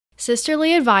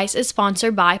Sisterly Advice is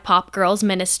sponsored by Pop Girls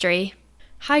Ministry.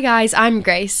 Hi guys, I'm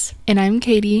Grace. And I'm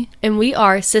Katie. And we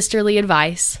are Sisterly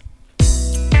Advice.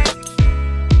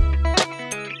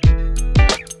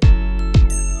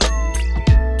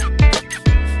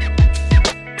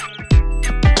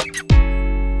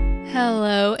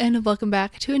 Hello, and welcome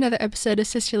back to another episode of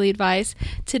Sisterly Advice.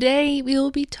 Today, we will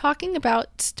be talking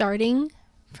about starting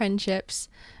friendships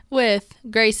with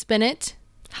Grace Bennett.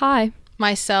 Hi.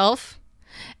 Myself,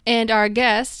 and our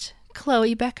guest,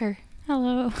 Chloe Becker.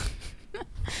 Hello.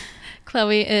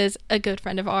 Chloe is a good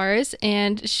friend of ours,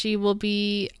 and she will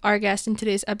be our guest in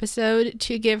today's episode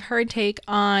to give her take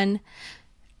on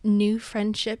new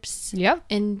friendships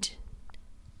and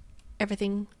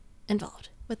everything involved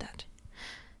with that.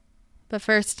 But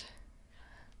first,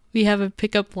 we have a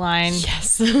pickup line.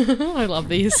 Yes. I love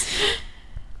these.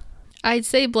 I'd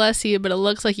say bless you, but it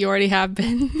looks like you already have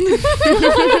been.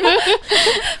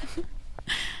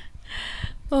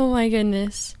 Oh my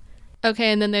goodness. Okay,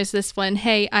 and then there's this one.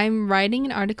 Hey, I'm writing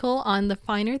an article on the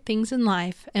finer things in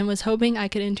life and was hoping I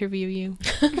could interview you.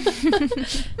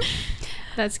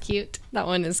 That's cute. That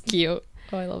one is cute.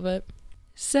 Oh, I love it.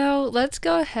 So let's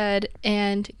go ahead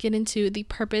and get into the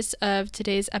purpose of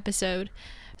today's episode.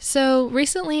 So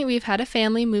recently we've had a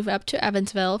family move up to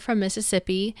Evansville from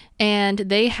Mississippi, and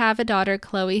they have a daughter,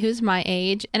 Chloe, who's my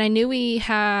age, and I knew we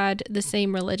had the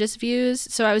same religious views,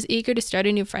 so I was eager to start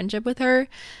a new friendship with her.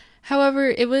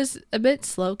 However, it was a bit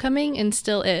slow coming and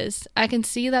still is. I can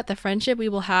see that the friendship we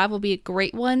will have will be a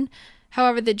great one.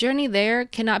 However, the journey there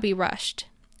cannot be rushed.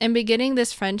 And beginning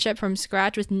this friendship from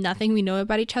scratch with nothing we know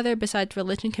about each other besides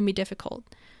religion can be difficult,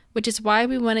 which is why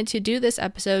we wanted to do this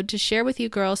episode to share with you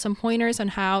girls some pointers on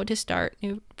how to start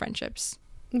new friendships.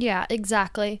 Yeah,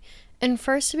 exactly. And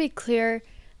first, to be clear,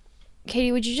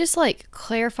 Katie, would you just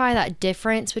clarify that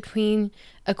difference between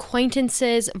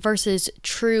acquaintances versus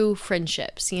true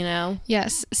friendships, you know?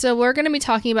 Yes. So we're going to be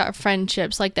talking about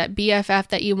friendships like that BFF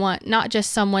that you want, not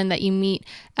just someone that you meet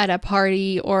at a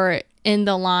party or in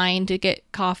the line to get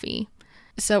coffee.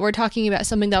 So we're talking about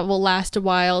something that will last a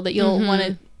while, that you'll want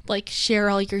to share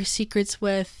all your secrets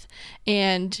with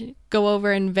and go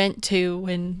over and vent to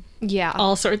and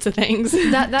all sorts of things.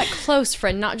 that close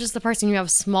friend, not just the person you have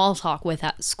small talk with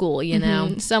at school, you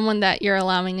know? Someone that you're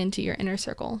allowing into your inner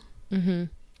circle.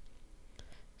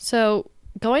 So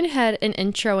going ahead and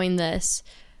introing this,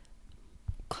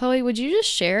 Chloe, would you just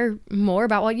share more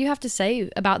about what you have to say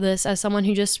about this as someone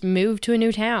who just moved to a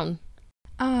new town?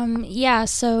 Yeah,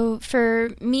 so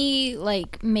for me,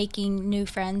 making new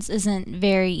friends isn't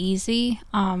very easy.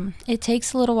 It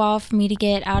takes a little while for me to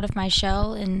get out of my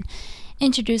shell and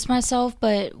introduce myself,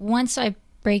 but once I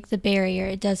break the barrier,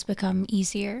 it does become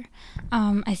easier.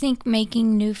 I think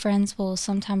making new friends will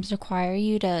sometimes require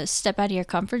you to step out of your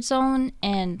comfort zone,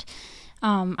 and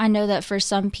I know that for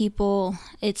some people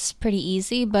it's pretty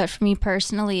easy, but for me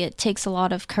personally, it takes a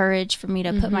lot of courage for me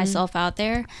to put myself out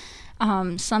there.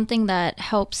 Something that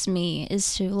helps me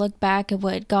is to look back at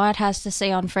what God has to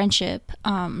say on friendship.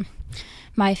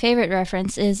 My favorite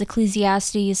reference is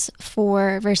Ecclesiastes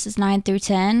 4 verses 9 through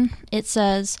 10. It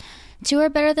says, "Two are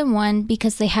better than one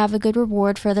because they have a good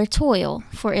reward for their toil.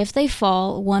 For if they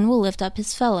fall, one will lift up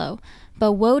his fellow.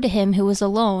 But woe to him who is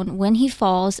alone when he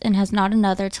falls and has not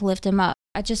another to lift him up."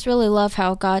 I just really love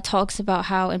how God talks about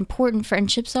how important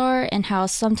friendships are and how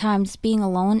sometimes being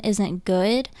alone isn't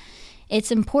good. It's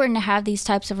important to have these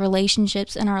types of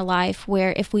relationships in our life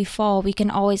where if we fall, we can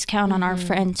always count on our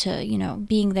friend to,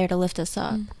 being there to lift us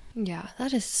up. Yeah,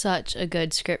 that is such a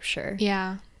good scripture.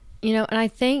 Yeah. And I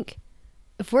think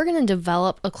if we're going to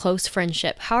develop a close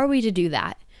friendship, how are we to do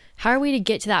that? How are we to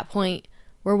get to that point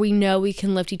where we know we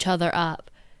can lift each other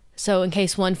up? So in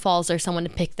case one falls, there's someone to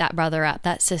pick that brother up,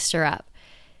 that sister up.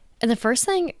 And the first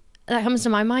thing that comes to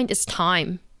my mind is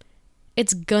time.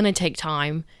 It's going to take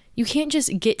time. You can't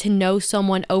just get to know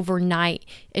someone overnight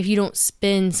if you don't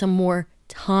spend some more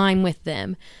time with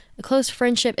them. A close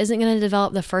friendship isn't going to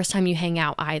develop the first time you hang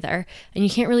out either, and you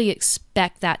can't really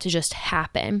expect that to just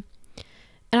happen.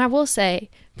 And I will say,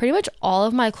 pretty much all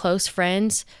of my close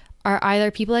friends are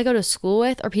either people I go to school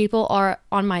with or people are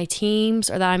on my teams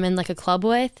or that I'm in a club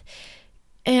with.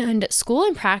 And school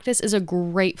and practice is a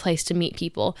great place to meet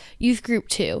people. Youth group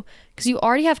too, because you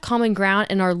already have common ground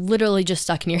and are literally just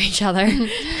stuck near each other.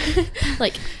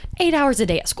 8 hours a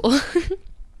day at school.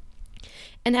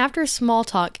 And after small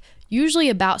talk, usually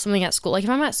about something at school. If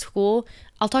I'm at school,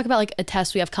 I'll talk about a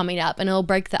test we have coming up and it'll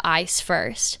break the ice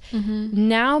first.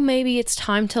 Now maybe it's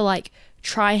time to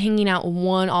try hanging out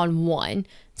one-on-one.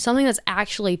 Something that's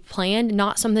actually planned,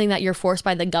 not something that you're forced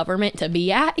by the government to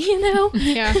be at,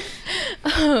 Yeah.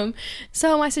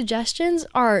 So my suggestions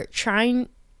are trying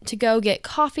to go get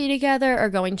coffee together or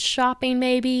going shopping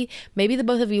maybe. Maybe the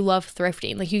both of you love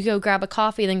thrifting. Like you go grab a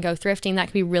coffee, then go thrifting. That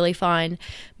could be really fun.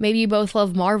 Maybe you both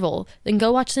love Marvel. Then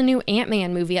go watch the new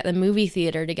Ant-Man movie at the movie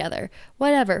theater together.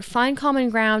 Whatever. Find common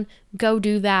ground. Go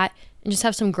do that and just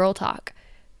have some girl talk.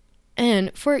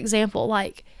 And for example,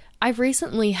 like I've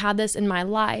recently had this in my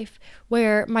life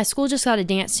where my school just got a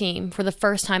dance team for the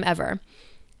first time ever.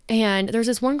 And there's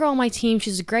this one girl on my team.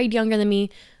 She's a grade younger than me.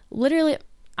 Literally,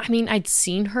 I mean, I'd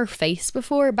seen her face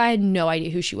before, but I had no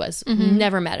idea who she was.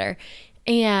 Never met her.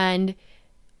 And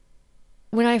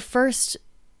when I first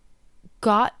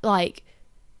got like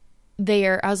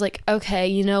there, I was like, okay,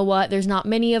 you know what? There's not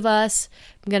many of us.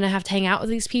 I'm going to have to hang out with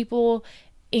these people.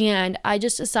 And I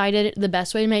just decided the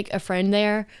best way to make a friend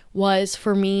there was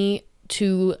for me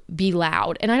to be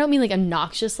loud. And I don't mean like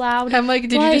obnoxious loud. I'm like,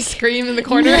 did you just scream in the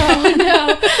corner? No.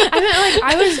 I meant like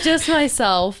I was just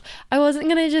myself. I wasn't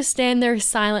going to just stand there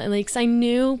silently because I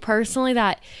knew personally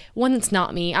that, one, it's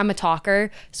not me. I'm a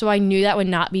talker. So I knew that would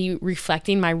not be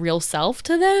reflecting my real self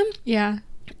to them. Yeah.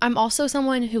 I'm also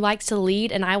someone who likes to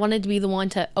lead, and I wanted to be the one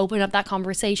to open up that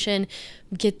conversation,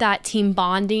 get that team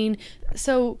bonding.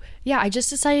 So yeah, I just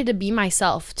decided to be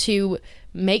myself, to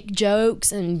make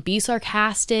jokes and be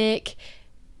sarcastic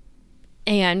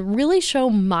and really show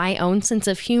my own sense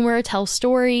of humor, tell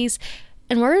stories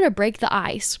in order to break the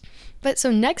ice. But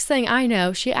so next thing I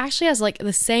know, she actually has like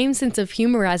the same sense of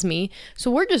humor as me.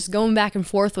 So we're just going back and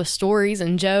forth with stories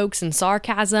and jokes and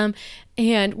sarcasm,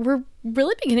 and we're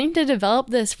really beginning to develop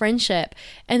this friendship.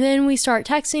 And then we start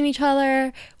texting each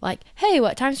other like, hey,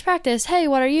 what time's practice? Hey,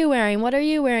 what are you wearing? What are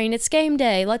you wearing? It's game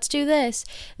day. Let's do this.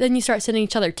 Then you start sending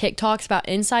each other TikToks about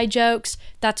inside jokes.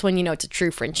 That's when you know it's a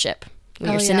true friendship.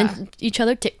 When you're sending each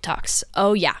other TikToks.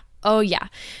 Oh yeah. Oh yeah.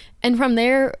 And from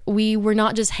there, we were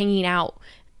not just hanging out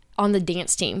on the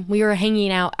dance team. We were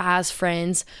hanging out as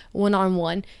friends,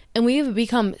 one-on-one. And we have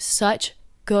become such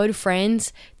good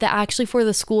friends that actually for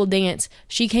the school dance,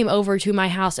 she came over to my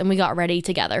house and we got ready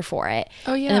together for it.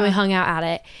 Oh yeah. And then we hung out at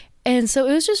it. And so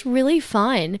it was just really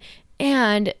fun.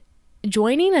 And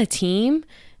joining a team,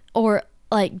 or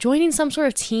like joining some sort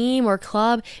of team or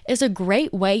club, is a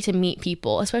great way to meet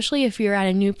people, especially if you're at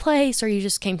a new place or you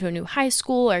just came to a new high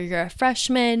school or you're a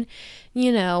freshman.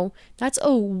 You know, that's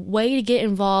a way to get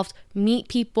involved, meet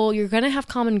people. You're going to have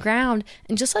common ground,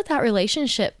 and just let that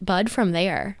relationship bud from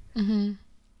there. Mm-hmm.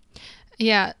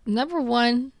 Yeah. Number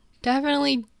one,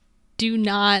 definitely do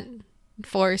not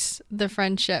force the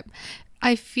friendship.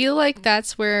 I feel like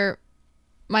that's where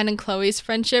mine and Chloe's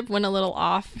friendship went a little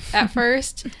off at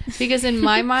first, because in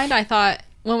my mind, I thought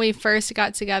when we first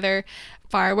got together,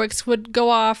 fireworks would go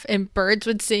off and birds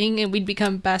would sing and we'd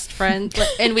become best friends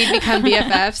and we'd become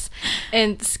BFFs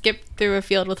and skip through a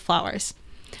field with flowers.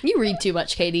 You read too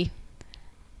much, Katie.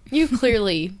 You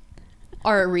clearly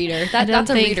are a reader. That's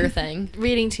a reader thing.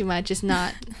 Reading too much is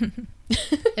not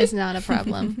a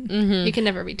problem. Mm-hmm. You can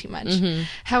never read too much. Mm-hmm.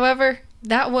 However,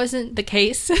 that wasn't the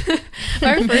case.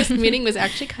 Our first meeting was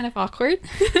actually kind of awkward.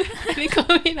 I think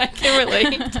Chloe and I can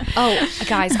relate. Oh,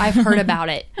 guys, I've heard about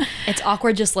it. It's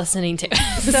awkward just listening to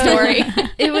the story.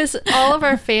 It was all of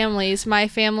our families, my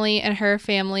family and her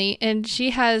family, and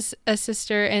she has a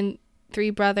sister and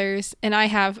 3 brothers, and I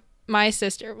have my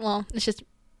sister. Well, it's just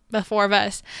the 4 of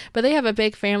us, but they have a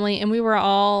big family, and we were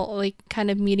all like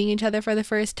kind of meeting each other for the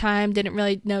first time, didn't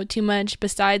really know too much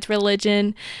besides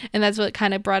religion, and that's what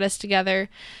kind of brought us together,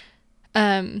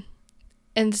 and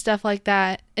stuff like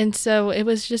that. And so it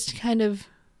was just kind of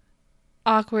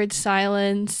awkward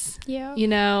silence, you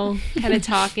know, kind of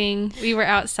talking. We were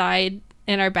outside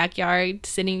in our backyard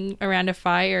sitting around a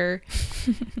fire,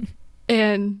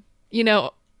 and you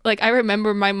know, like I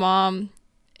remember my mom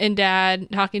and dad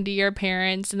talking to your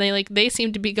parents, and they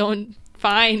seemed to be going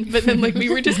fine, but then like we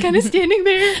were just kind of standing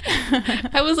there.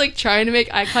 I was like trying to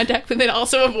make eye contact, but then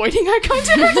also avoiding eye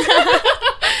contact.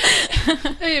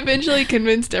 I eventually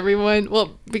convinced everyone,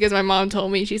 well, because my mom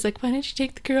told me, she's like, why don't you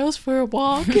take the girls for a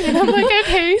walk? And I'm like,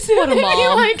 okay. So what a mom. we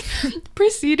like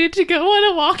proceeded to go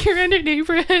on a walk around our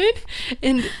neighborhood,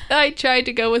 and I tried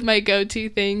to go with my go-to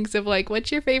things of like,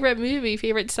 what's your favorite movie,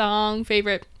 favorite song,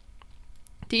 favorite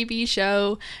TV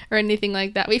show, or anything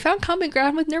like that. We found common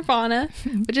ground with Nirvana,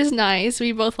 which is nice.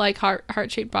 We both like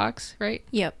Heart-Shaped Box, right?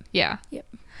 Yep. Yeah. Yep.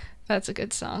 That's a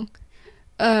good song.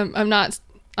 I'm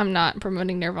not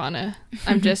promoting Nirvana.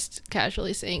 I'm just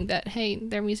casually saying that, hey,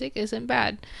 their music isn't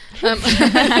bad.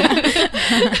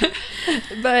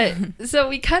 But so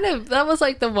we kind of, that was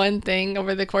like the one thing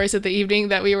over the course of the evening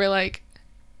that we were like,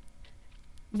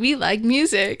 we like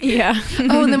music. Yeah.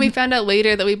 Oh, and then we found out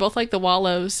later that we both like the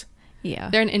Wallows.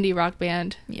 Yeah. They're an indie rock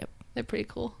band. Yep. They're pretty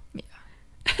cool. Yeah.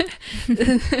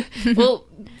 Well,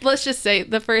 let's just say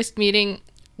the first meeting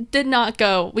did not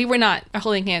go. We were not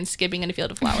holding hands skipping in a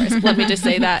field of flowers. Let me just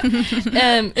say that.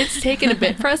 It's taken a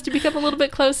bit for us to become a little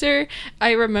bit closer.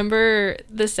 I remember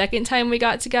the second time we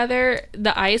got together,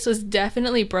 the ice was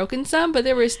definitely broken some, but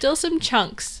there were still some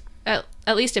chunks, at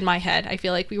least in my head. I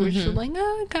feel like we were just like,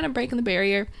 kind of breaking the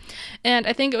barrier. And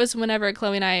I think it was whenever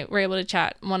Chloe and I were able to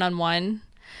chat one-on-one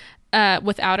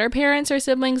without our parents or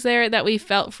siblings there that we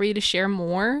felt free to share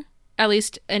more. At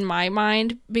least in my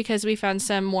mind, because we found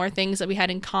some more things that we had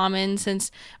in common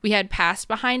since we had past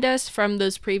behind us from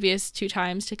those previous 2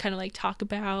 times to kind of like talk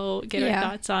about, get our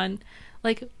thoughts on,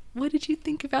 like, what did you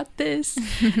think about this?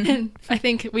 And I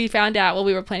think we found out while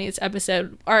we were planning this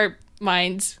episode, our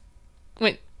minds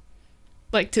went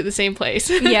like to the same place.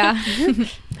 Yeah.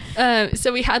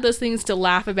 So we had those things to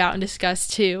laugh about and discuss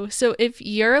too. So if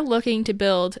you're looking to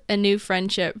build a new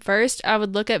friendship, first I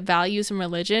would look at values and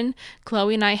religion.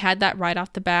 Chloe and I had that right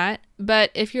off the bat.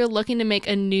 But if you're looking to make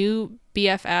a new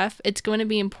BFF, it's going to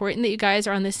be important that you guys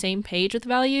are on the same page with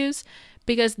values,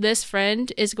 because this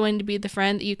friend is going to be the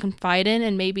friend that you confide in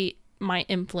and maybe might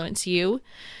influence you.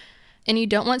 And you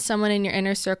don't want someone in your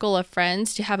inner circle of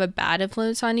friends to have a bad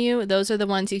influence on you. Those are the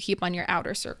ones you keep on your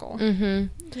outer circle.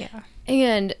 Yeah.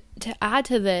 And to add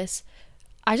to this,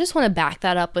 I just want to back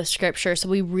that up with scripture so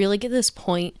we really get this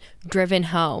point driven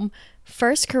home.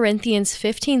 1 Corinthians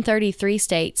 15:33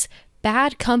 states,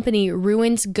 "Bad company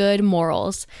ruins good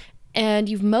morals." And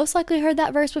you've most likely heard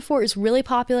that verse before. It's really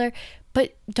popular,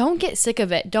 but don't get sick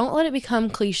of it. Don't let it become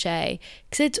cliche,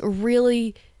 because it's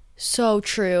really so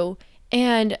true.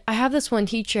 And I have this one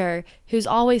teacher who's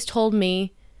always told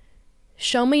me,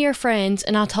 show me your friends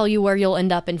and I'll tell you where you'll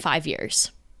end up in 5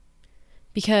 years.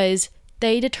 Because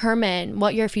they determine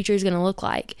what your future is going to look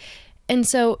like. And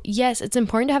so, yes, it's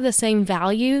important to have the same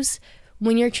values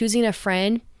when you're choosing a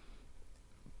friend,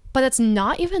 but that's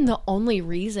not even the only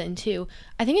reason, too.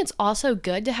 I think it's also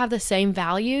good to have the same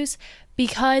values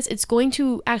because it's going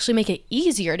to actually make it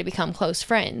easier to become close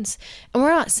friends. And we're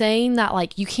not saying that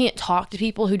like you can't talk to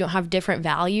people who don't have different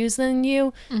values than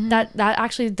you. That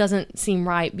actually doesn't seem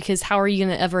right, because how are you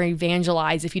going to ever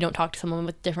evangelize if you don't talk to someone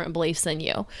with different beliefs than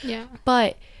you? Yeah.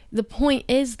 But the point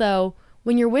is, though,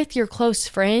 when you're with your close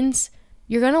friends,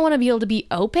 you're going to want to be able to be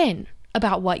open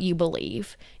about what you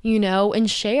believe,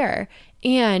 and share.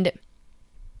 And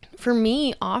for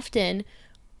me, often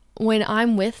when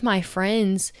I'm with my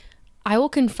friends, I will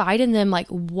confide in them like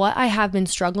what I have been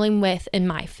struggling with in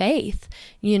my faith,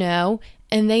 and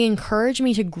they encourage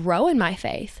me to grow in my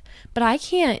faith. But I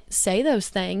can't say those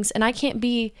things, and I can't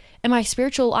be, and my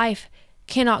spiritual life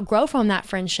cannot grow from that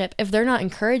friendship if they're not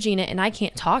encouraging it and I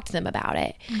can't talk to them about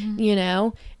it,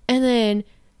 And then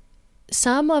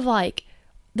some of like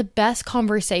the best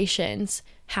conversations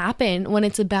happen when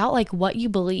it's about like what you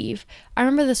believe. I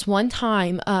remember this one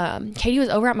time, Katie was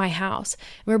over at my house.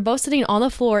 We were both sitting on the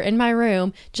floor in my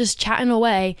room, just chatting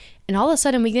away. And all of a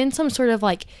sudden we get in some sort of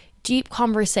like deep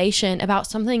conversation about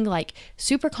something like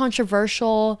super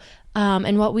controversial,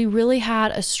 and what we really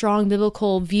had a strong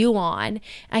biblical view on.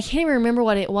 I can't even remember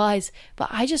what it was, but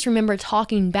I just remember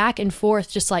talking back and forth,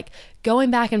 just like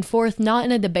going back and forth, not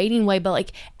in a debating way, but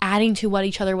like adding to what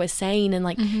each other was saying, and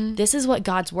like, this is what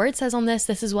God's word says on this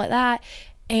is what that,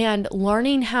 and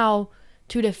learning how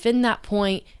to defend that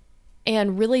point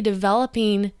and really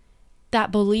developing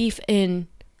that belief in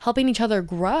helping each other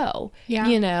grow,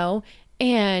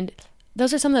 and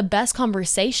those are some of the best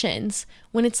conversations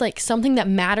when it's like something that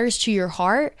matters to your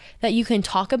heart that you can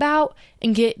talk about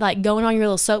and get like going on your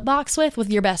little soapbox with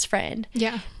your best friend.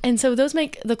 Yeah. And so those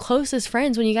make the closest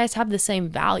friends when you guys have the same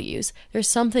values. There's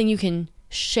something you can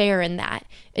share in that.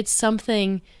 It's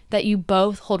something that you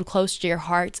both hold close to your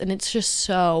hearts, and it's just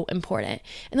so important.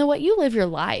 And then what you live your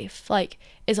life like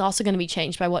is also going to be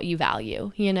changed by what you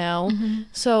value,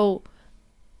 So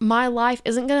my life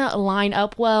isn't going to line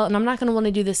up well, and I'm not going to want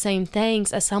to do the same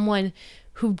things as someone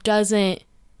who doesn't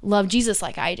love Jesus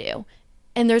like I do.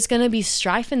 And there's going to be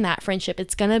strife in that friendship.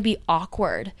 It's going to be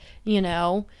awkward,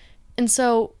 And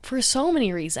so for so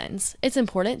many reasons, it's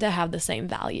important to have the same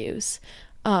values.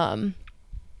 And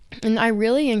I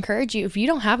really encourage you, if you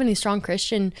don't have any strong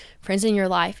Christian friends in your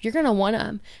life, you're going to want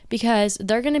them, because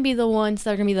they're going to be the ones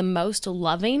that are going to be the most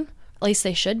loving, at least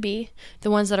they should be, the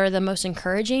ones that are the most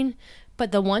encouraging,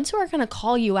 but the ones who are going to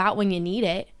call you out when you need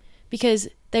it, because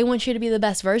they want you to be the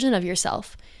best version of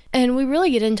yourself. And we really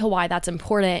get into why that's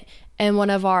important in one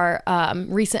of our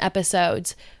recent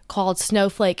episodes called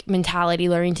Snowflake Mentality,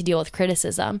 Learning to Deal with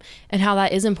Criticism, and how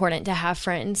that is important to have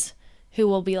friends who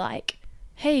will be like,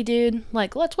 hey dude,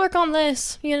 like, let's work on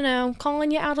this, calling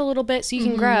you out a little bit so you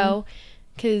can grow.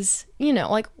 Because, you know,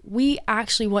 like, we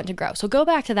actually want to grow. So go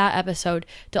back to that episode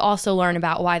to also learn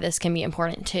about why this can be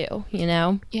important too, you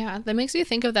know? Yeah, that makes me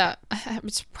think of that.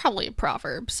 It's probably a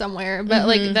proverb somewhere, but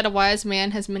like that a wise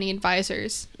man has many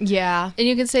advisors. Yeah. And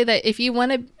you can say that if you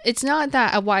want to, it's not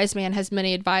that a wise man has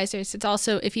many advisors. It's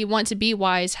also if you want to be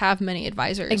wise, have many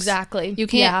advisors. Exactly. You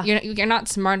can't, you're not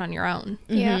smart on your own.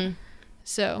 Yeah.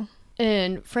 So.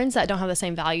 And friends that don't have the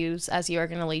same values as you are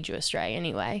going to lead you astray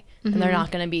anyway. And they're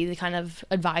not going to be the kind of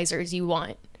advisors you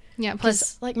want. Yeah.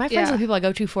 Plus, like, my friends are the people I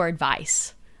go to for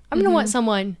advice. I'm going to want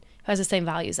someone who has the same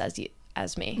values as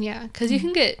me. Yeah, because you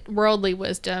can get worldly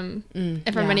wisdom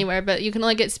from anywhere, but you can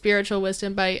only get spiritual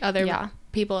wisdom by other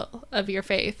people of your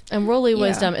faith. And worldly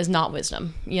wisdom is not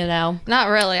wisdom, you know? Not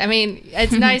really. I mean,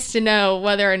 it's nice to know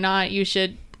whether or not you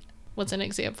should. What's an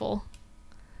example?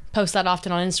 Post that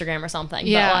often on Instagram or something.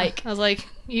 Yeah, but like, I was like,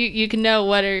 you can know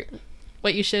what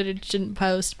you should and shouldn't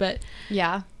post, but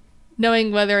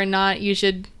knowing whether or not you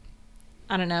should,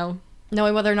 I don't know.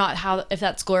 Knowing whether or not if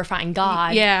that's glorifying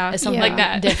God is something like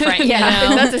that. different. You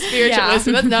know? That's a spiritual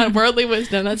wisdom. That's not worldly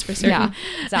wisdom, that's for certain. Yeah,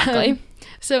 exactly.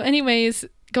 So anyways,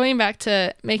 going back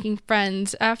to making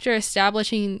friends, after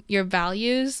establishing your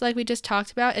values, like we just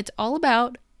talked about, it's all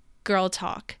about girl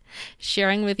talk.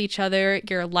 Sharing with each other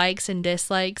your likes and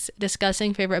dislikes,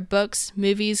 discussing favorite books,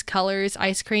 movies, colors,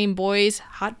 ice cream, boys,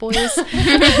 hot boys.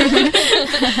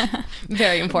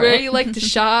 Very important. Where you like to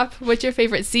shop, what's your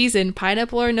favorite season,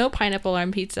 pineapple or no pineapple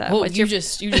on pizza? Oh, you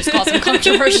just caused some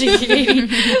controversy.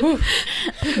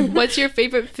 What's your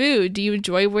favorite food? Do you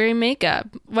enjoy wearing makeup?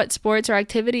 What sports or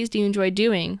activities do you enjoy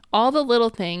doing? All the little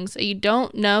things that you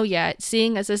don't know yet,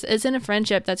 seeing as this isn't a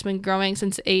friendship that's been growing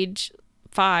since age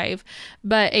 5,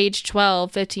 but age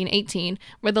 12, 15, 18,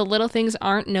 where the little things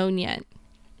aren't known yet.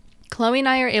 Chloe and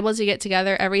I are able to get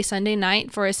together every Sunday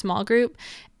night for a small group.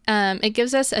 It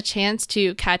gives us a chance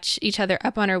to catch each other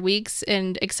up on our weeks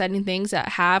and exciting things that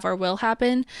have or will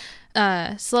happen.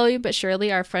 Slowly but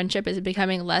surely, our friendship is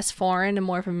becoming less foreign and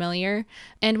more familiar.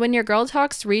 And when your girl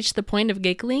talks reach the point of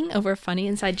giggling over funny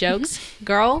inside jokes,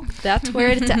 girl, that's where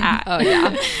it's at. Oh,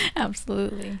 yeah.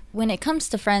 Absolutely. When it comes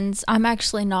to friends, I'm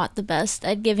actually not the best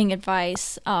at giving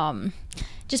advice.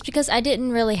 Just because I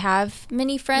didn't really have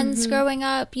many friends growing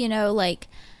up, you know, like,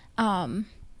 my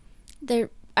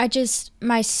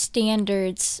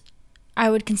standards, I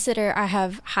would consider I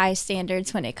have high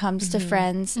standards when it comes to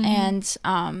friends, and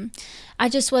I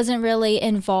just wasn't really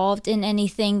involved in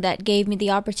anything that gave me the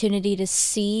opportunity to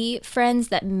see friends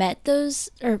that met those,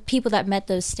 or people that met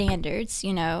those standards,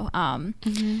 you know.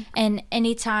 And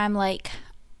anytime, like,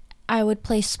 I would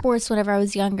play sports whenever I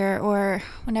was younger, or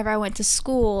whenever I went to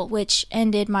school, which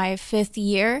ended my 5th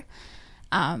year,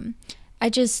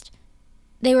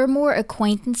 they were more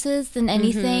acquaintances than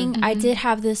anything. I did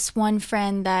have this one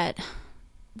friend that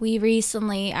we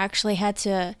recently actually had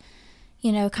to,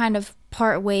 you know, kind of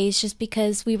part ways just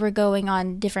because we were going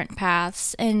on different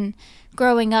paths. And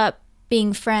growing up,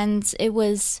 being friends, it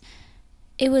was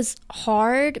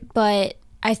hard, but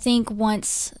I think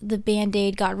once the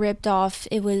Band-Aid got ripped off,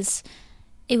 it was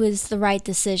the right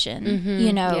decision.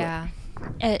 You know,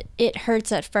 it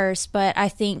hurts at first, but I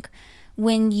think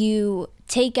when you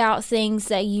take out things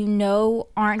that you know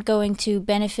aren't going to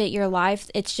benefit your life,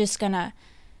 it's just gonna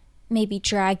maybe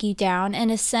drag you down in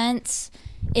a sense.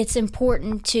 It's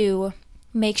important to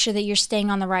make sure that you're staying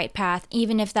on the right path,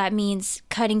 even if that means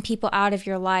cutting people out of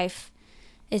your life.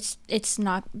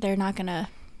 They're not gonna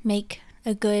make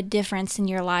a good difference in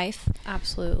your life.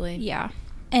 Absolutely. Yeah.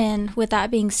 And with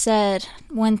that being said,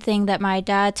 one thing that my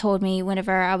dad told me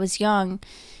whenever I was young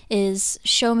is,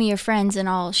 show me your friends and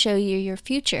I'll show you your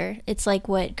future. It's like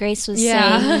what Grace was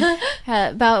saying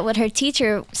about what her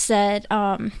teacher said.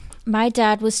 My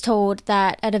dad was told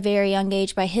that at a very young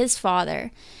age by his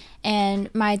father. And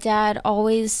my dad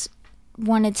always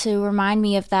wanted to remind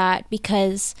me of that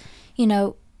because, you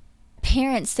know,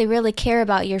 parents, they really care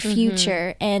about your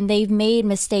future, and they've made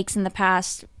mistakes in the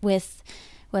past with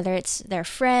whether it's their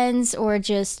friends or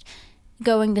just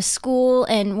going to school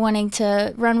and wanting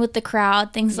to run with the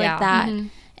crowd, things like that.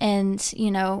 And,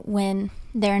 you know, when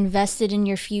they're invested in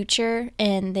your future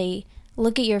and they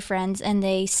look at your friends and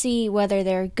they see whether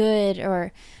they're good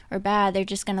or bad, they're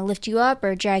just going to lift you up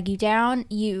or drag you down,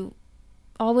 you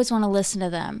always want to listen to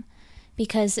them,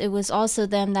 because it was also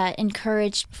them that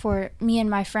encouraged for me and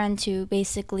my friend to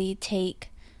basically take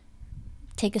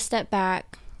a step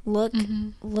back, look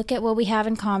at what we have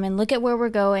in common, look at where we're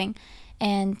going,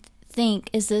 and think,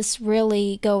 is this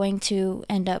really going to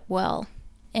end up well?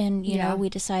 And, you know, we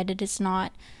decided it's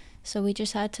not. So we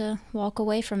just had to walk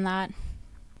away from that.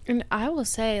 And I will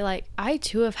say, like, I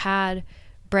too have had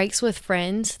breaks with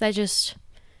friends that just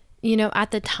you know,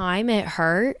 at the time it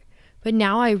hurt, but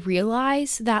now I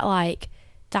realize that like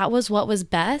that was what was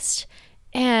best.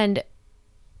 And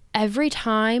every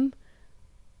time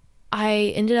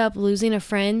I ended up losing a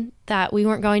friend that we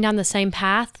weren't going down the same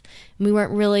path, and we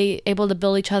weren't really able to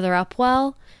build each other up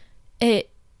well, it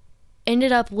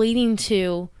ended up leading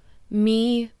to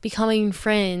me becoming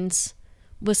friends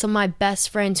with some of my best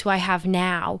friends who I have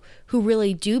now, who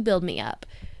really do build me up.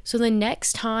 So the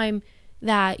next time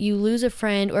that you lose a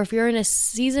friend, or if you're in a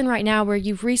season right now where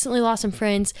you've recently lost some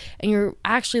friends and you're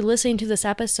actually listening to this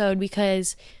episode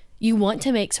because you want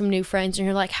to make some new friends and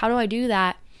you're like, how do I do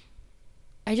that?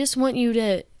 I just want you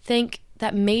to think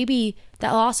that maybe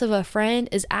that loss of a friend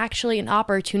is actually an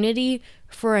opportunity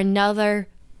for another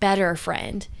better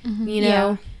friend, you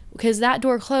know, because that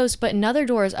door closed, but another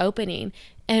door is opening.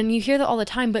 And you hear that all the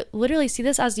time, but literally see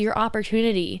this as your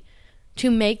opportunity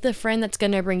to make the friend that's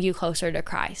going to bring you closer to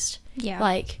Christ. Yeah.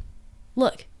 Like,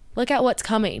 look at what's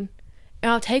coming.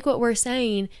 And I'll take what we're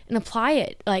saying and apply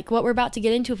it, like what we're about to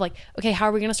get into of like, okay, how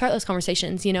are we going to start those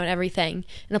conversations, you know, and everything,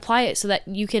 and apply it so that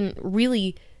you can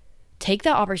really take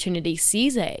that opportunity,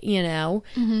 seize it, you know,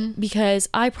 because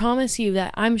I promise you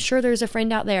that I'm sure there's a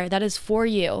friend out there that is for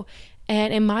you,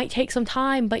 and it might take some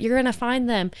time, but you're going to find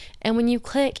them. And when you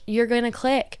click, you're going to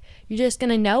click. You're just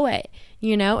going to know it,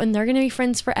 you know, and they're going to be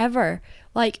friends forever.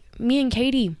 Like me and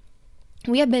Katie,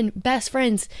 we have been best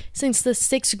friends since the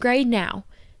 6th grade now.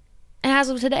 And as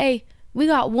of today, we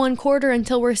got 1 quarter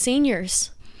until we're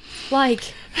seniors.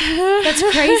 Like, that's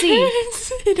crazy.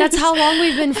 That's how long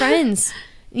we've been friends,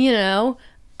 you know?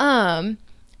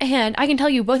 And I can tell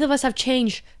you, both of us have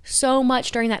changed so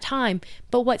much during that time.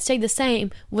 But what stayed the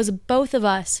same was both of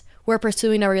us were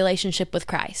pursuing a relationship with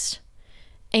Christ.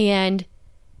 And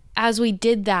as we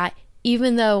did that,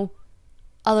 even though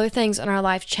other things in our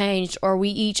life changed, or we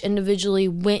each individually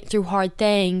went through hard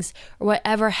things, or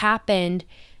whatever happened,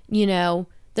 you know,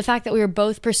 the fact that we were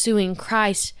both pursuing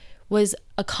Christ was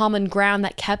a common ground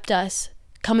that kept us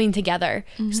coming together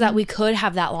so that we could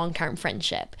have that long-term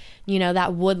friendship, you know,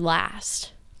 that would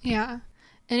last. Yeah.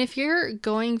 And if you're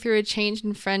going through a change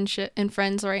in friendship and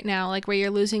friends right now, like where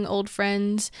you're losing old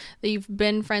friends that you've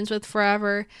been friends with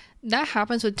forever, that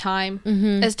happens with time.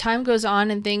 As time goes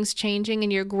on and things changing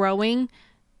and you're growing,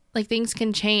 like things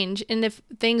can change. And if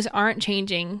things aren't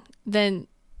changing, then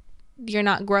you're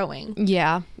not growing.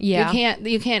 Yeah. You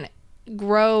can't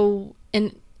grow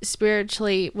in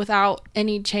spiritually without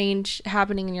any change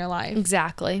happening in your life.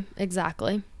 Exactly.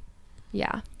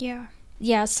 Yeah.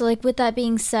 Yeah, so like with that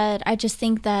being said, I just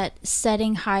think that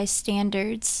setting high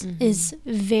standards is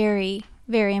very,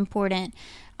 very important.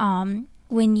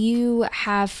 When you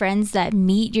have friends that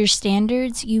meet your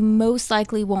standards, you most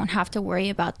likely won't have to worry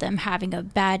about them having a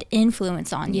bad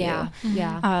influence on you.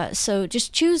 Yeah. So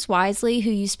just choose wisely who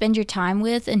you spend your time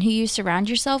with and who you surround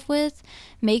yourself with.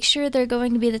 Make sure they're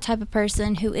going to be the type of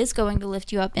person who is going to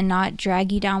lift you up and not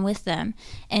drag you down with them.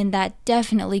 And that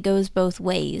definitely goes both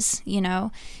ways, you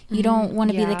know. You don't want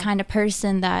to be the kind of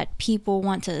person that people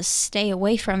want to stay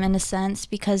away from, in a sense,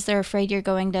 because they're afraid you're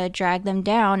going to drag them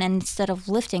down instead of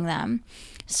lifting them.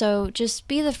 So just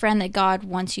be the friend that God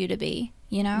wants you to be,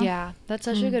 you know? Yeah, that's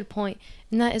such a good point.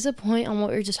 And that is a point on what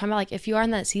we were just talking about. Like, if you are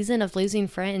in that season of losing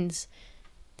friends,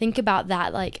 think about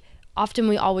that. Like, often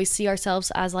we always see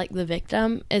ourselves as like the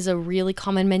victim is a really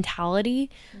common mentality.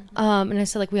 And I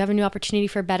said, like, we have a new opportunity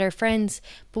for better friends,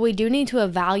 but we do need to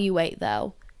evaluate,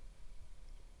 though,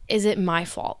 is it my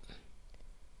fault?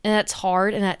 And that's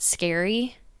hard and that's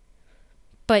scary.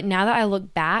 But now that I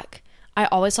look back, I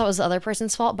always thought it was the other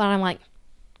person's fault, but I'm like,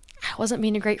 I wasn't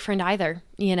being a great friend either,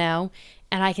 you know,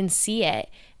 and I can see it.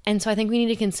 And so I think we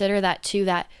need to consider that too,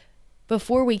 that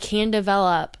before we can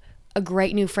develop a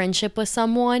great new friendship with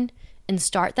someone and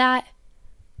start that,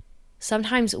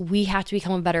 sometimes we have to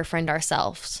become a better friend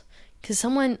ourselves, because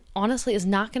someone honestly is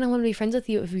not going to want to be friends with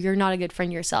you if you're not a good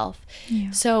friend yourself.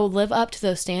 Yeah. So live up to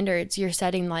those standards you're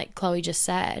setting, like Chloe just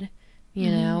said,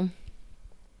 you know.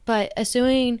 But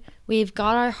assuming we've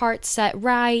got our hearts set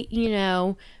right, you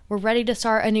know, we're ready to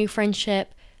start a new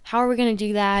friendship, how are we going to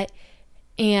do that?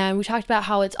 And we talked about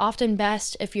how it's often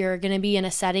best if you're going to be in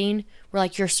a setting where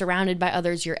like you're surrounded by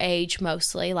others your age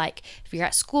mostly, like if you're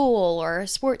at school or a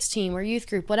sports team or youth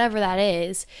group, whatever that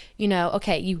is, you know,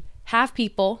 okay, you have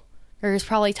people, there's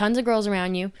probably tons of girls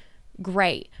around you,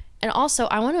 great. And also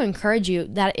I want to encourage you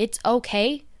that it's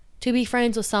okay to be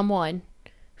friends with someone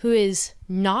who is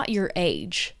not your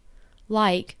age.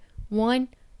 Like,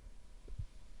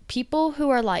 people who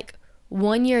are like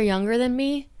 1 year younger than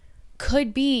me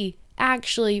could be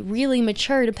actually really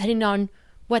mature depending on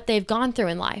what they've gone through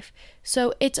in life.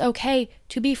 So it's okay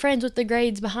to be friends with the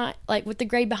grade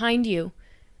behind you.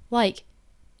 Like,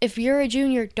 if you're a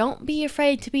junior, don't be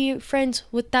afraid to be friends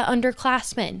with that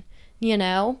underclassman, you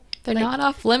know? They're Like, not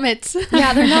off limits.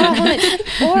 yeah, they're not off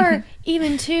limits. Or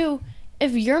even, too,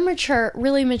 if you're mature,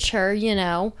 really mature, you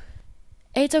know,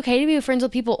 it's okay to be friends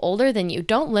with people older than you.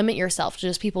 Don't limit yourself to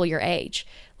just people your age.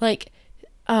 Like,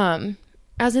 I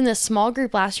was in this small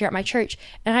group last year at my church,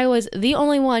 and I was the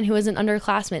only one who was an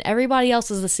underclassman. Everybody else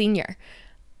was a senior.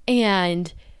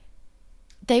 And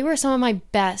they were some of my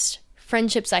best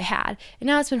friendships I had. And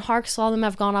now it's been hard because a lot of them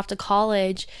have gone off to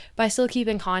college, but I still keep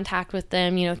in contact with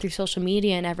them, you know, through social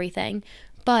media and everything.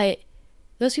 But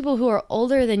those people who are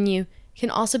older than you can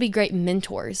also be great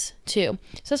mentors too.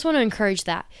 So I just want to encourage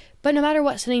that. But no matter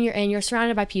what setting you're in, you're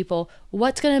surrounded by people.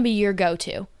 What's going to be your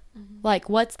go-to? Like,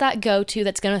 what's that go-to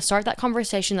that's going to start that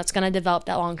conversation, that's going to develop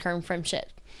that long-term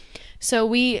friendship? So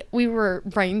we were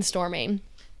brainstorming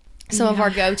some of our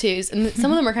go-tos, and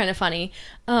some of them are kind of funny.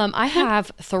 I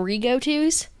have 3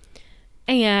 go-tos,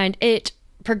 and it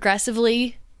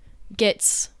progressively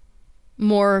gets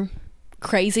more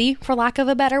crazy, for lack of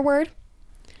a better word.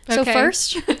 So Okay.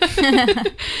 first,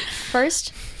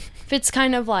 if it's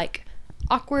kind of like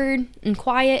awkward and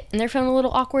quiet and they're feeling a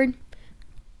little awkward,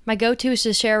 my go-to is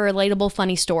to share a relatable,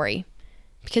 funny story.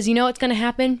 Because you know what's going to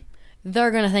happen?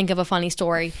 They're going to think of a funny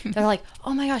story. They're like,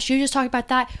 oh my gosh, you just talked about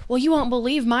that? Well, you won't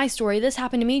believe my story. This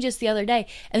happened to me just the other day.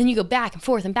 And then you go back and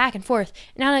forth and back and forth.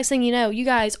 And now next thing you know, you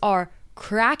guys are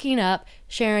cracking up,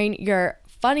 sharing your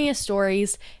funniest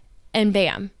stories, and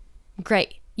bam,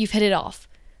 great, you've hit it off.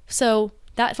 So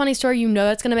that funny story, you know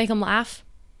that's going to make them laugh.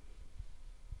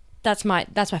 That's my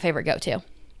favorite go-to.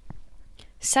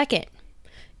 Second,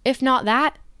 if not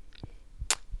that,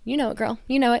 you know it, girl.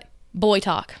 You know it. Boy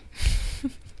talk.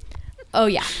 Oh,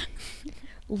 yeah.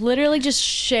 Literally just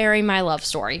sharing my love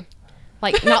story.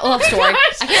 Like, not love story.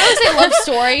 I can't really say love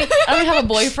story. I don't have a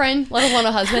boyfriend, let alone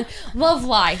a husband. Love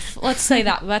life. Let's say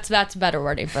that. That's better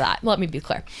wording for that. Let me be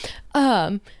clear.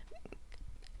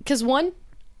 Because one,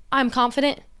 I'm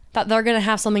confident that they're going to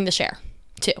have something to share.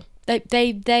 Two,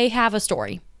 they have a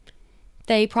story.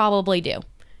 They probably do.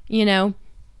 You know,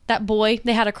 that boy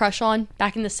they had a crush on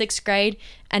back in the 6th grade,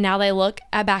 and now they look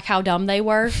at back how dumb they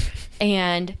were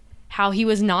and how he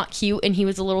was not cute and he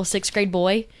was a little 6th grade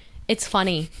boy. It's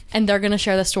funny, and they're going to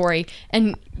share the story.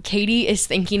 And Katie is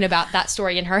thinking about that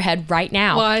story in her head right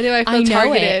now. Why do I feel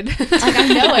targeted? Like, I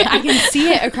know it. I can see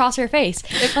it across her face.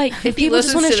 If He people just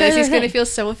listens want to to share this, their he's going to thing, feel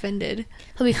so offended.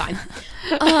 he'll be fine.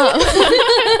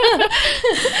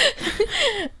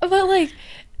 But like,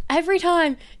 every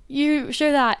time you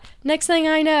share that, next thing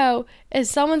I know is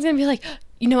someone's going to be like,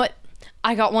 you know what?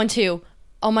 I got one too.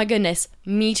 Oh my goodness.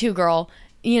 Me too, girl.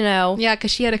 You know. Yeah, because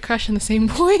she had a crush on the same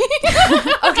boy.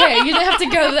 Okay, you didn't have to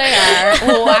go there.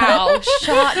 Wow.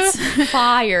 Shots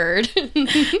fired.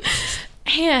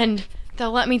 And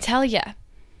though, let me tell you,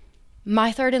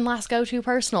 my third and last go-to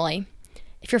personally,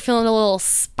 if you're feeling a little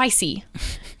spicy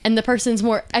and the person's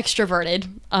more extroverted,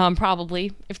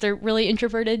 probably. If they're really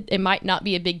introverted, it might not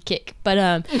be a big kick.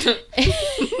 But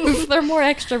if they're more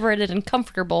extroverted and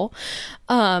comfortable,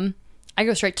 I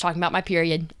go straight to talking about my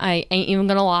period. I ain't even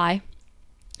gonna lie.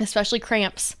 Especially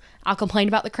cramps. I'll complain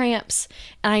about the cramps.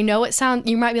 And I know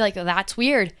you might be like, oh, that's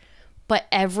weird. But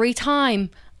every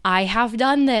time I have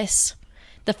done this,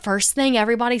 the first thing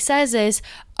everybody says is,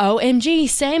 OMG,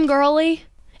 same girly.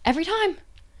 Every time.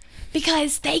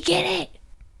 Because they get it.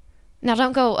 Now,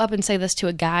 don't go up and say this to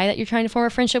a guy that you're trying to form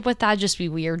a friendship with. That'd just be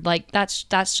weird. Like, that's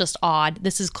just odd.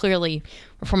 This is clearly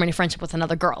we're forming a friendship with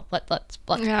another girl. Let's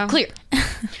Yeah. clear.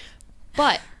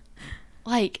 But,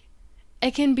 like,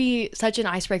 it can be such an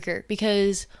icebreaker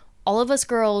because all of us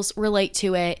girls relate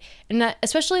to it. And that,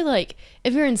 especially like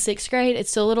if you're in 6th grade,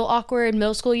 it's still a little awkward,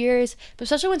 middle school years, but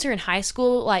especially once you're in high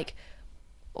school, like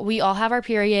we all have our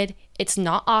period. It's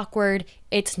not awkward.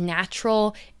 It's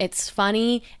natural. It's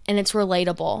funny, and it's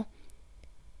relatable.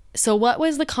 So what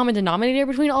was the common denominator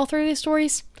between all 3 of these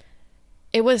stories?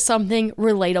 It was something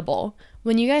relatable.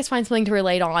 When you guys find something to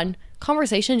relate on,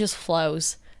 conversation just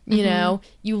flows. You know,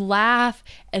 you laugh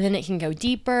and then it can go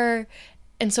deeper.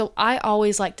 And so I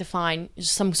always like to find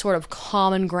some sort of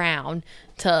common ground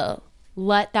to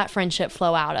let that friendship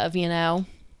flow out of, you know?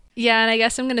 Yeah, and I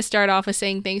guess I'm going to start off with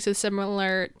saying things with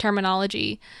similar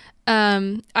terminology.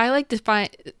 I like to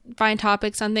find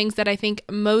topics on things that I think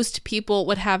most people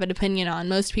would have an opinion on,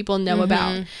 most people know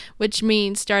about, which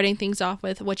means starting things off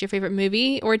with what's your favorite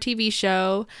movie or TV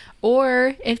show,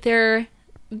 or if they're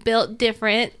built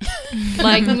different,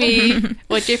 like me.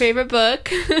 What's your favorite book?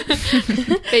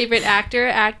 Favorite actor,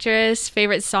 actress,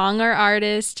 favorite song or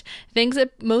artist? Things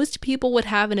that most people would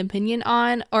have an opinion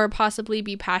on or possibly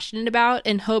be passionate about,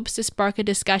 in hopes to spark a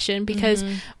discussion. Because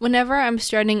whenever I'm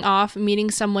starting off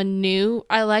meeting someone new,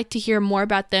 I like to hear more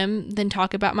about them than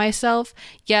talk about myself.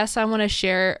 Yes, I want to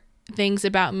share things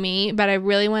about me, but I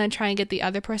really want to try and get the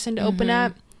other person to open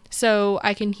up, so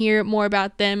I can hear more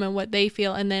about them and what they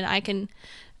feel, and then I can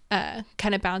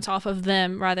kind of bounce off of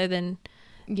them rather than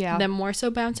them more so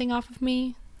bouncing off of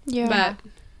me.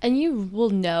 And you will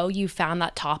know you found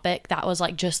that topic that was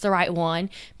like just the right one,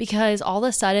 because all of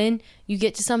a sudden you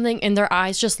get to something and their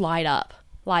eyes just light up.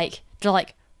 Like they're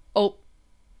like, oh,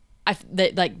 it's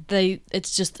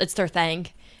their thing,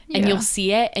 and you'll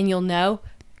see it and you'll know,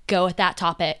 go with that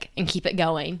topic and keep it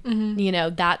going. You know,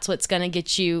 that's what's gonna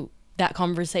get you that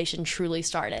conversation truly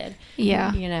started.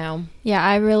 You know. Yeah,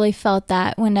 I really felt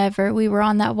that whenever we were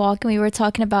on that walk and we were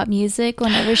talking about music,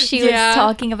 whenever she was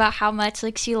talking about how much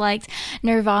like she liked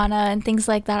Nirvana and things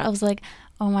like that, I was like,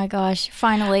 oh my gosh,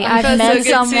 finally I've met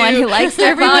someone who likes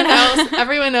Nirvana.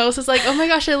 Everyone else is like, oh my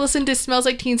gosh, I listened to Smells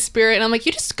Like Teen Spirit, and I'm like,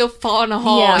 you just go fall in a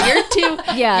hole. You're too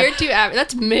average.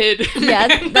 That's mid.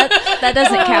 That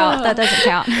doesn't count. That doesn't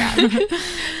count.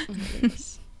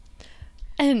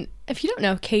 And if you don't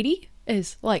know, Katie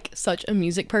is like such a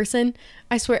music person.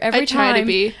 I swear every time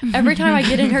I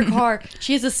get in her car,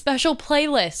 she has a special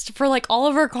playlist for like all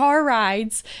of her car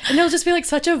rides, and it'll just be like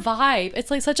such a vibe.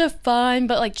 It's like such a fun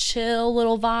but like chill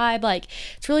little vibe. Like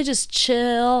it's really just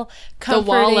chill, comforting.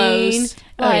 The Wallows.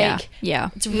 Like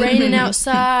it's raining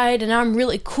outside and I'm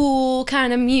really cool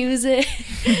kind of music.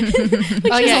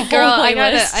 Like, girl,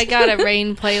 I got a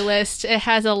rain playlist. It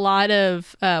has a lot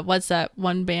of what's that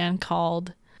one band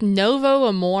called? Novo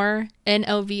Amor,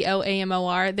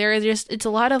 Novoamor. There is it's a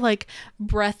lot of like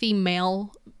breathy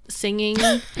male singing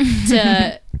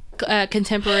to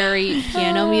contemporary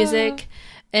piano music,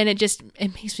 and it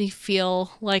makes me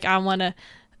feel like I want to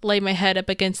lay my head up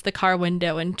against the car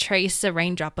window and trace a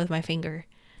raindrop with my finger.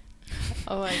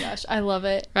 Oh my gosh, I love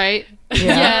it. Right?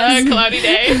 Yeah. Cloudy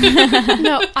day.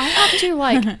 No, I have to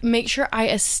like make sure I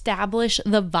establish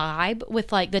the vibe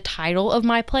with like the title of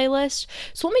my playlist.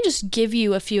 So let me just give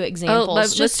you a few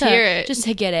examples. Let's hear it. Just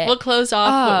to get it. We'll close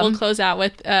off. We'll close out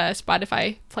with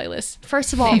Spotify playlist.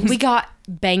 First of all, we got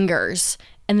bangers,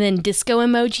 and then disco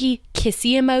emoji,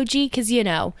 kissy emoji, because you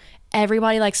know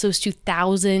everybody likes those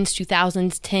 2000s,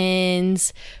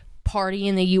 2010s. Party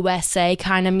in the USA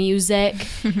kind of music.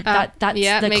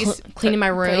 That's cleaning my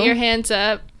room. Put your hands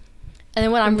up. And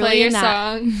then when I'm really in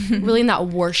that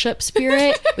worship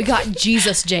spirit, we got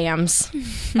Jesus jams.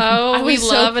 Oh, we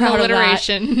love an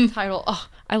alliteration title. Oh,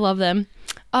 I love them.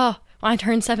 Oh, when I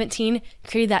turned 17,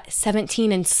 created that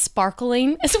 17 and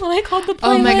sparkling is what I called the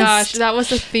playlist. Oh my gosh, that was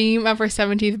the theme of her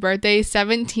 17th birthday,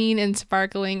 17 and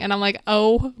sparkling. And I'm like,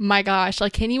 oh my gosh,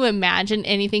 like, can you imagine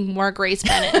anything more Grace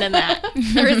Bennett than that?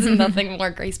 There is nothing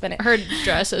more Grace Bennett. Her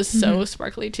dress is so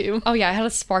sparkly too. Oh yeah, I had a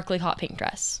sparkly hot pink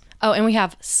dress. Oh, and we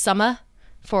have Summer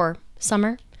for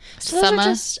summer. So those are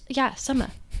just, summer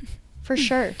for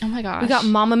sure. Oh my gosh. We got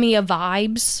Mamma Mia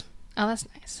vibes. Oh, that's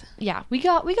nice. Yeah, we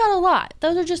got a lot.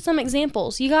 Those are just some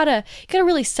examples. You gotta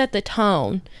really set the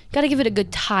tone. You gotta give it a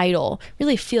good title.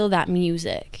 Really feel that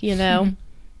music, you know?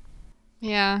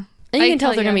 Yeah. And you can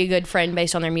tell they're gonna be a good friend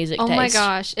based on their music taste. Oh my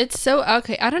gosh. It's so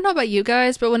okay. I don't know about you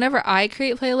guys, but whenever I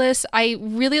create playlists, I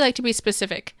really like to be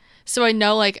specific. So I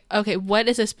know like, okay, what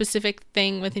is a specific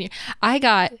thing within you? I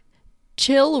got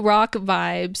chill rock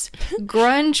vibes,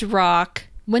 grunge rock,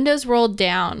 Windows Rolled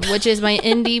Down, which is my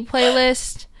indie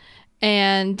playlist.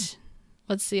 And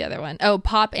what's the other one? Oh,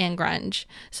 pop and grunge.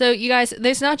 So you guys,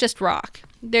 there's not just rock.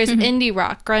 There's indie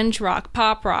rock, grunge rock,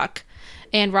 pop rock,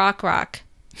 and rock.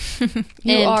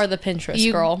 You are the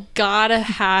Pinterest girl.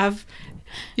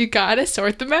 You gotta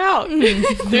sort them out.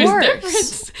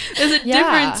 There's a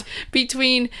difference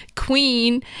between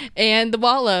Queen and the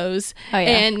Wallows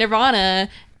and Nirvana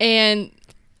and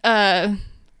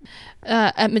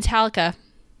Metallica.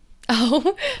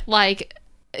 Oh, like,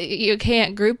 you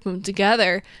can't group them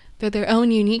together. They're their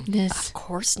own uniqueness. Of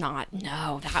course not.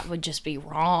 No, that would just be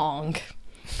wrong.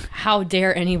 How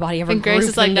dare anybody ever and Grace group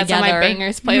is like, them that's together. on my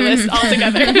bangers playlist all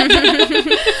together.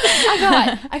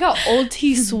 I got Old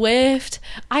T Swift.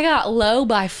 I got Low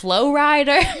by Flow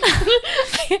Rider.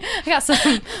 I got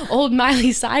some old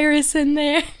Miley Cyrus in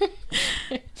there.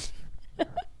 It's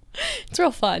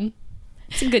real fun.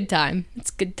 It's a good time.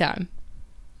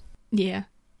 Yeah.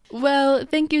 Well,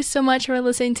 thank you so much for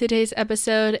listening to today's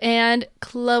episode. And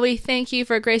Chloe, thank you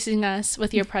for gracing us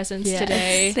with your presence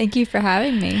today. Thank you for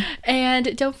having me.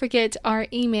 And don't forget our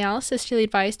email,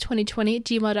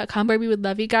 sisterlyadvice2020@gmail.com, where we would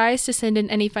love you guys to send in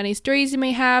any funny stories you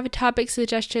may have, topic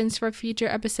suggestions for future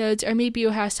episodes, or maybe you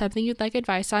have something you'd like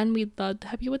advice on. We'd love to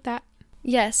help you with that.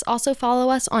 Yes, also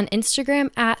follow us on Instagram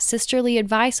at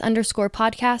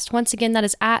sisterlyadvice_podcast. Once again, that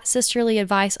is at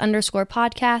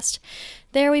sisterlyadvice_podcast.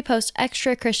 There we post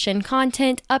extra Christian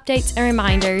content, updates, and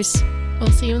reminders. We'll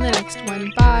see you in the next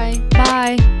one. Bye.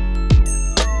 Bye.